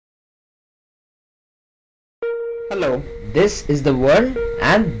Hello, this is the world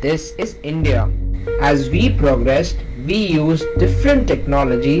and this is India. As we progressed, we used different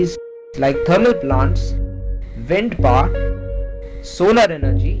technologies like thermal plants, wind power, solar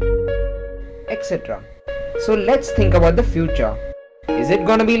energy, etc. So let's think about the future. Is it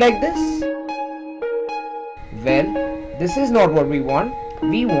gonna be like this? Well, this is not what we want.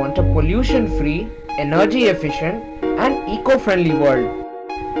 We want a pollution-free, energy-efficient and eco-friendly world.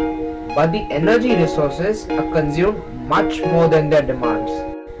 But the energy resources are consumed much more than their demands.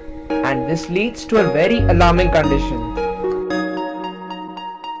 And this leads to a very alarming condition.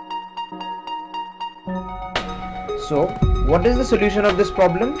 So, what is the solution of this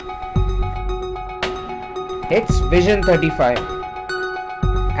problem? It's Vision 35.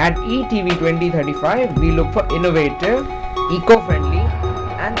 At ETV 2035, we look for innovative, eco-friendly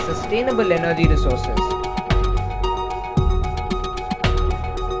and sustainable energy resources,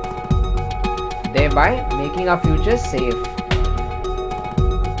 thereby making our future safe.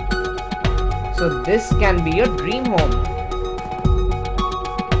 So this can be your dream home.